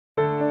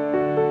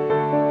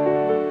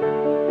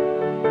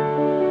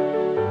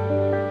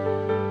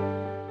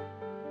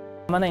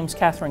My name's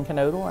Kathryn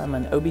Knodel. I'm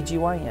an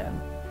OB/GYN.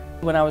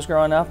 When I was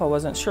growing up, I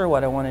wasn't sure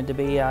what I wanted to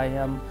be.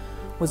 I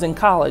was in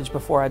college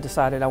before I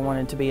decided I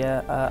wanted to be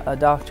a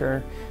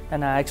doctor,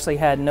 and I actually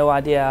had no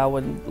idea I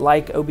would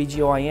like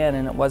OB/GYN,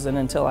 and it wasn't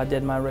until I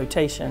did my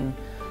rotation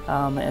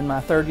in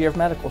my third year of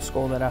medical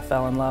school that I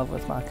fell in love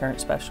with my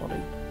current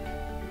specialty.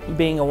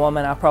 Being a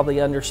woman, I probably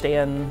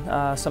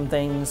understand some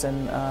things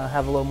and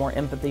have a little more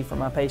empathy for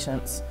my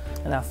patients,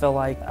 and I feel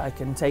like I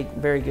can take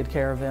very good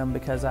care of them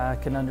because I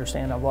can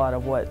understand a lot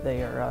of what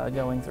they are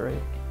going through.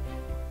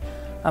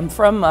 I'm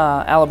from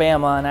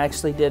Alabama, and I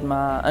actually did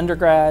my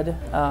undergrad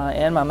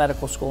and my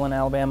medical school in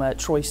Alabama at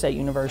Troy State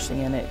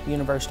University and at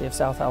University of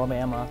South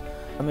Alabama.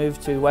 I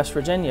moved to West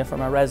Virginia for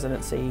my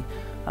residency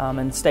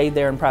and stayed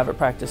there in private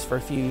practice for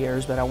a few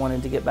years, but I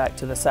wanted to get back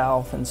to the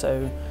South, and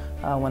so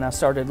when I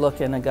started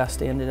looking,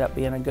 Augusta ended up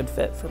being a good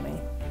fit for me.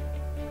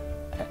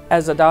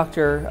 As a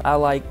doctor, I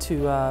like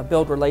to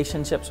build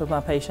relationships with my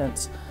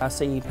patients. I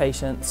see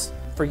patients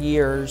for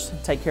years,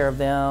 take care of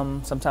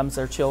them, sometimes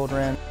their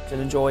children,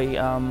 and enjoy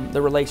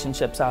the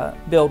relationships I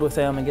build with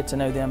them and get to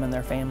know them and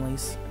their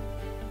families.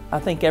 I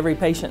think every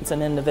patient's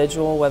an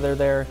individual, whether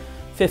they're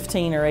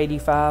 15 or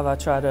 85, I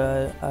try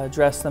to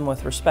address them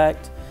with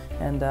respect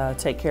and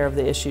take care of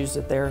the issues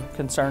that they're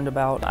concerned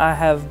about. I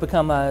have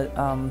become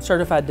a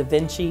certified Da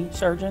Vinci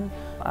surgeon.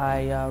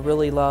 I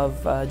really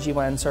love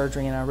GYN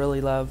surgery, and I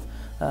really love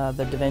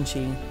the Da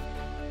Vinci.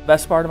 The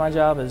best part of my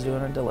job is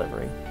doing a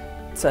delivery.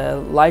 It's a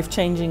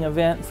life-changing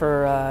event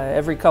for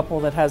every couple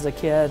that has a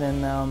kid,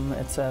 and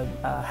it's a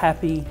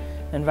happy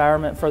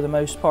environment for the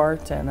most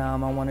part, and I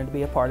wanted to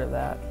be a part of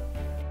that.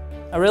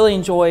 I really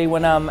enjoy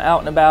when I'm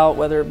out and about,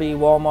 whether it be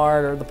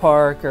Walmart or the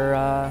park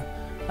or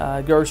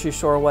grocery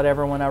store or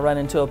whatever, when I run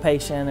into a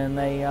patient and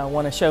they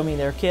want to show me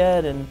their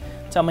kid and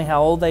tell me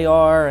how old they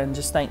are and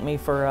just thank me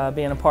for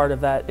being a part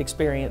of that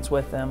experience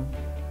with them.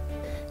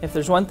 If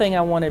there's one thing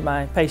I wanted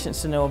my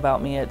patients to know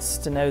about me, it's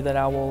to know that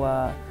I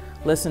will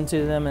listen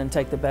to them and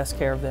take the best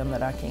care of them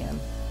that I can.